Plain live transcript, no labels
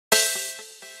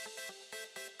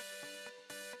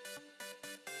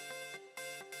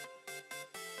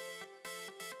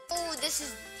this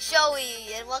is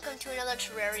Joey, and welcome to another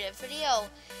Terraria video.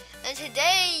 And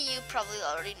today, you probably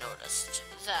already noticed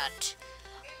that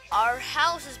our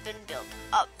house has been built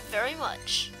up very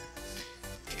much.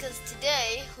 Because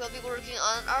today, we'll be working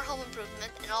on our home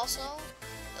improvement, and you'll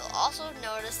also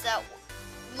notice that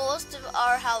most of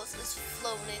our house is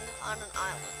floating on an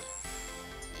island.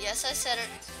 Yes, I said it,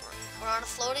 we're on a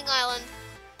floating island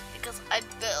because I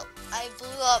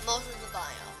blew up most of the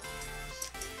biome.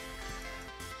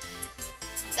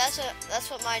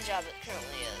 That's what my job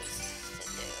currently is to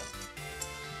do.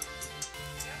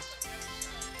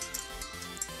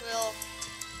 Well,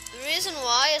 the reason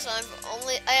why is I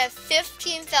have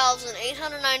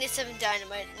 15,897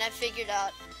 dynamite, and I figured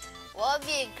out what would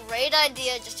be a great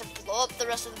idea just to blow up the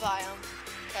rest of the biome,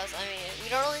 because I mean we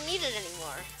don't really need it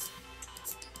anymore.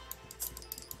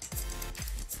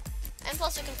 And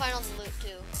plus we can find all the loot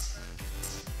too.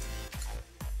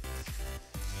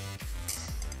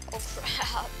 Oh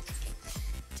crap.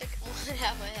 Took more than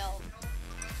half my health.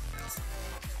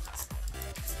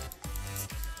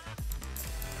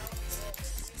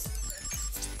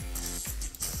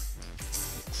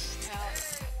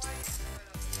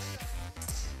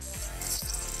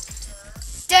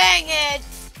 Dang it!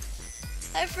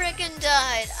 I frickin'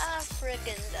 died. I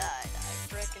frickin' died.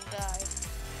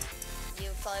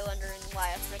 You're probably wondering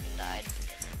why I frickin' died.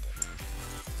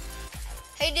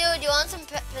 Hey dude, you want some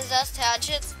possessed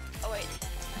hatchets? Oh wait.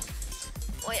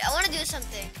 Wait, I want to do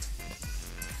something.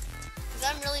 Because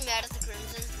I'm really mad at the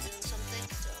Crimson for doing something,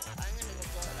 so I'm going to go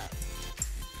blow it up.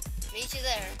 Meet you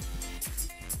there.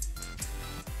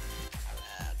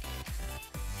 Okay.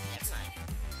 Never mind.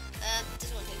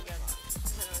 This won't take very long.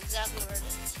 I know exactly where it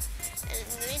is. And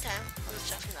in the meantime, I'll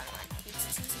just chuck some dynamite.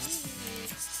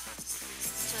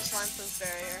 It's my slime-proof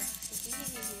barrier.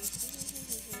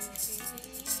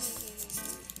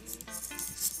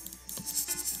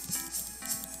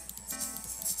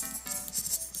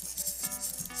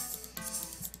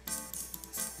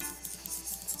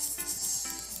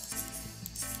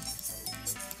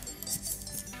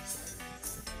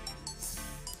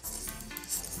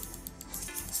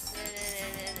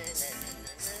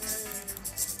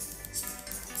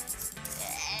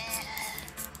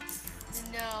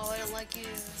 No, I don't like you.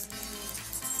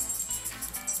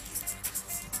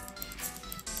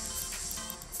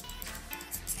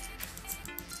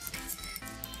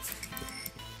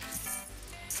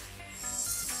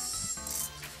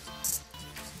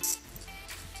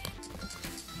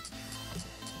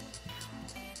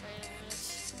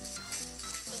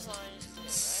 That's all I need to do, right?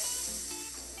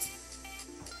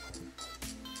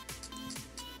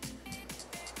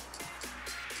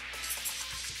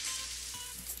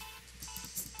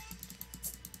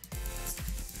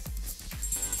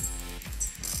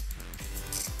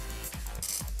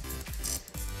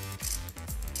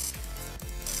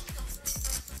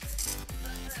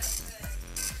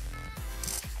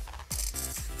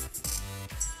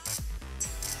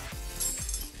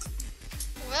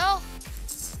 Well,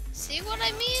 see what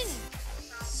I mean?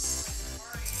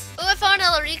 Oh, I found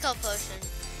a recall potion.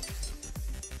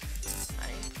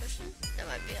 Mining potion? That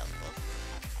might be helpful.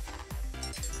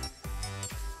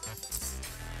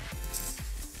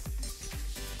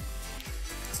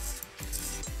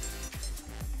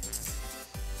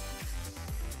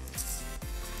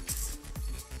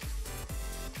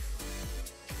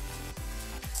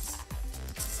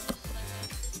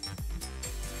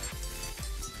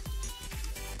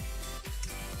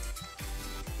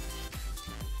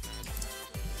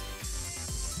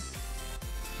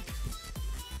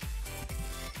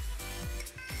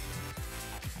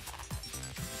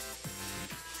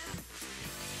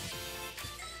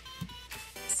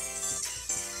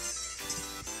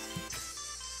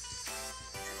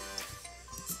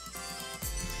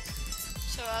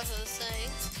 So as I was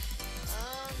saying,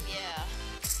 yeah.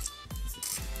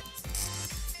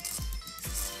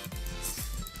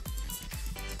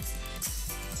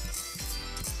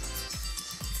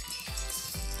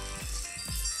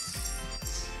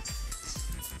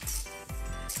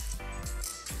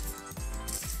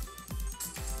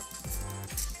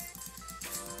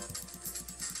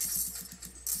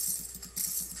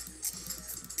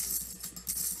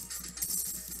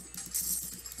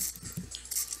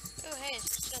 Oh hey,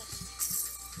 it's just.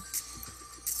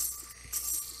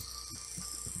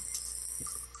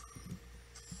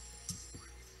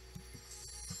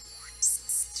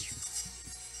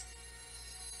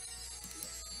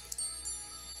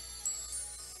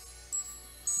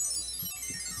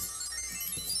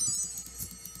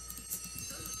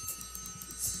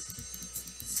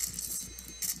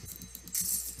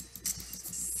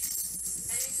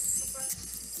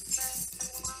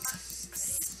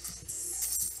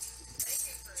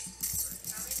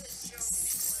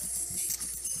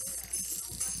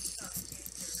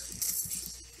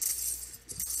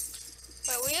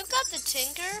 we have got the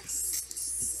Tinker.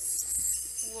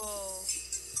 Whoa.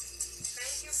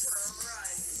 Thank you for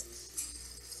arriving.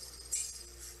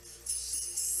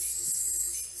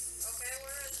 Okay,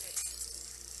 where is he?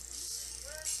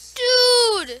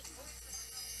 Dude!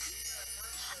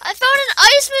 I found an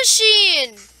ice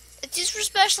machine! It's used for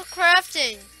special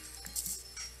crafting.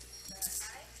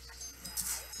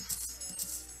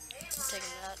 I'm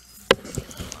taking that.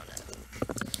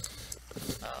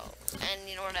 Oh, and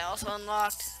you know what I also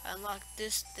unlocked? I unlocked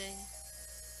this thing.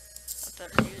 I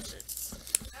better use it.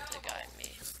 The guy and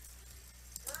me.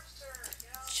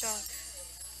 Chuck.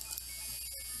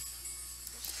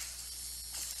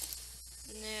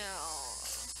 Now.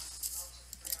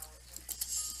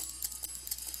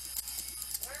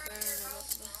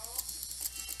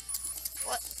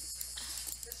 What?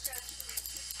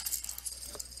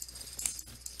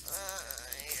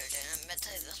 You're gonna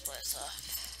take this place off.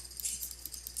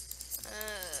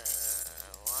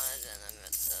 Why didn't I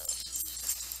miss this?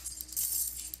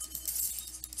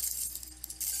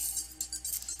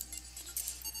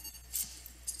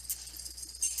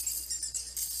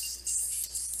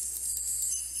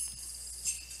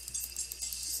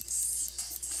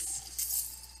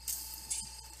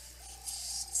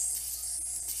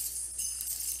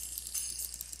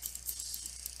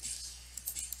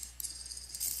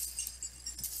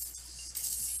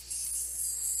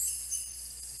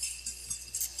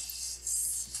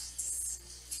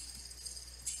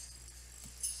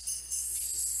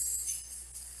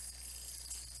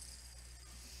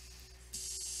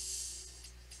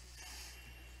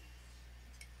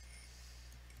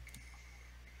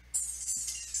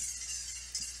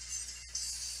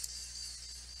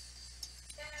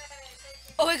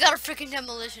 Oh, we got a freaking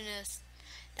demolitionist.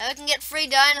 Now we can get free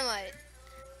dynamite.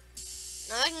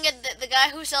 Now I can get the guy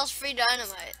who sells free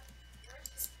dynamite.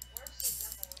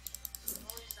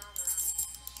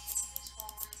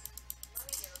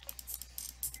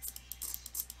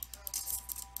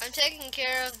 I'm taking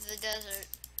care of the desert.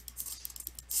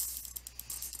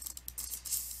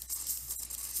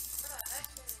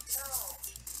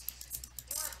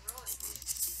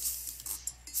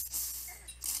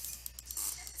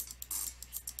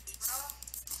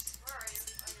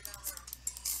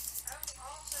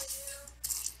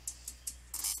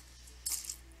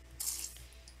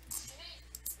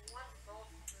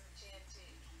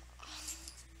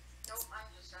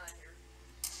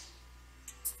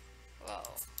 Whoa.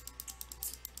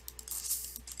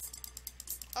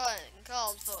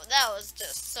 Uncalled for. That was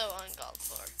just so uncalled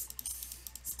for.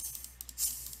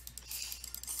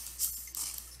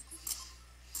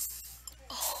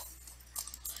 Oh,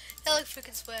 that looks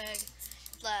freaking swag.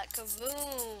 Black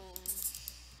kaboom.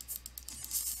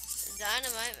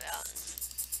 Dynamite mountain.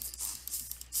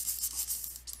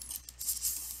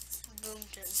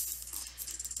 Boomton.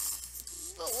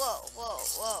 Whoa, whoa,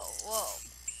 whoa, whoa.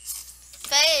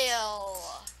 Fail.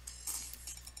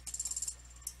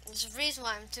 There's a reason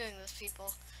why I'm doing this,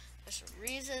 people. There's a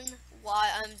reason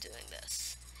why I'm doing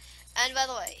this. And by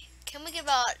the way, can we get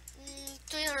about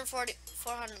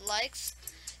 400 likes?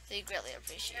 They greatly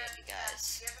appreciate you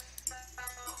guys.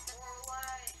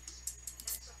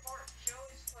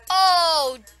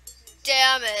 Oh,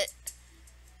 damn it.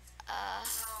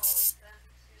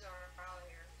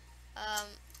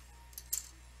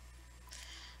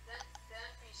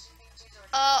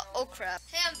 Oh crap.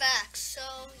 Hey, I'm back. So,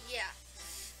 yeah.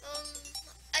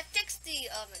 I fixed the,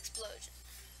 explosion.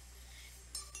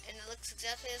 And it looks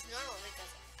exactly as normal because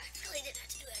I really didn't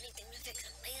have to do anything to fix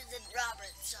it. Neither did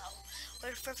Robert, so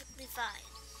we're perfectly fine.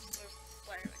 Or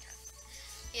whatever.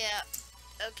 Yeah.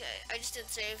 Okay. I just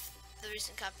didn't save the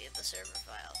recent copy of the server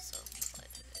file, so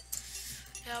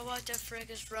yeah, what the frick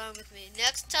is wrong with me?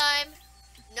 Next time,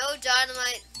 no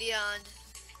dynamite beyond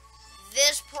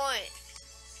this point.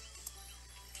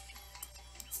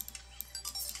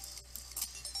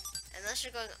 Unless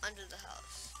you're going under the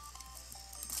house.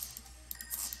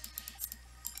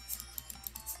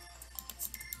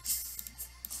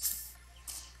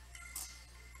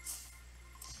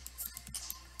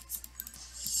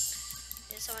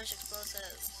 There's so much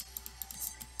explosives.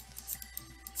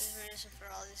 There's a reason for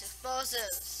all these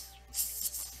explosives.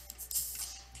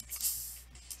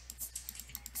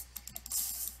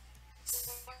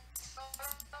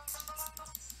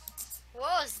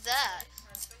 What was that?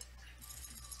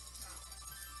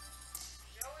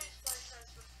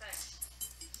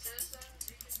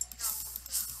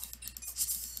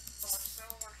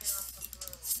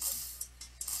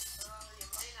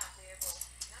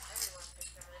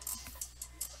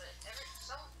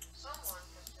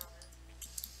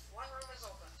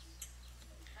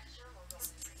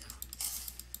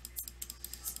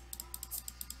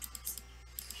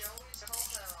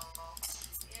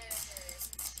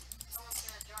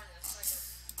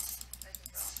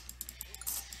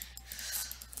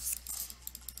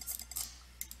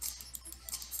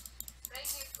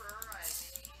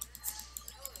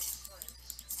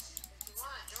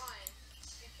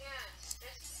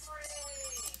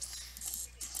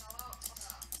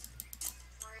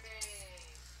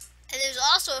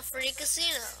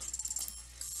 casino.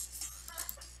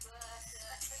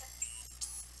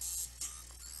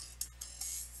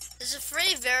 It's a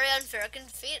free, very unfair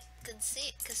casino.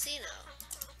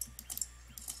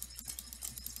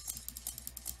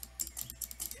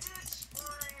 It's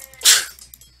free.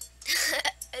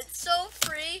 It's so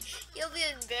free, you'll be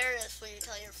embarrassed when you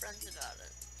tell your friends about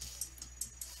it.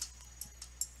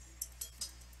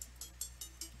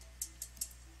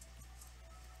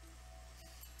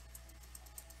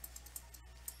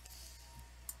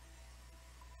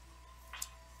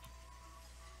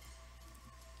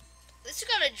 At least you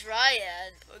got a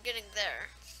dryad. We're getting there.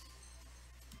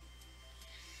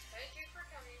 Thank you for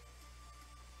coming.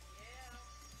 Yeah.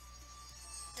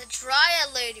 The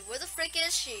dryad lady, where the frick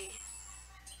is she?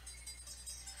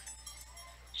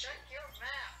 Check your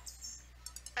map.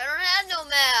 I don't have no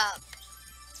map.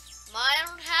 I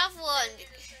don't have one. You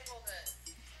disabled it.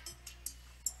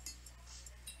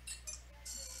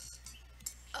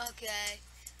 Okay.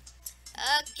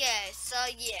 Okay, so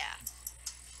yeah.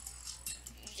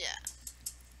 Yeah.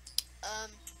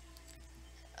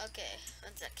 Okay,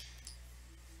 one sec.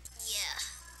 Yeah.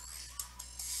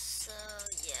 So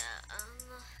yeah,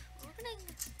 we're gonna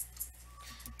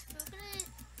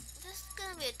this is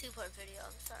gonna be a two-part video.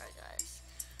 I'm sorry guys.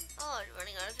 Oh, I'm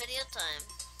running out of video time.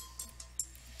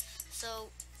 So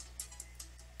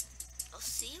I'll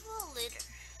see you all later.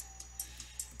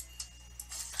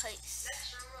 Peace.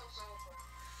 Next room's over.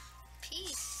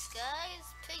 Peace, guys.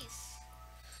 Peace.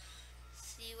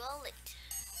 See you all later.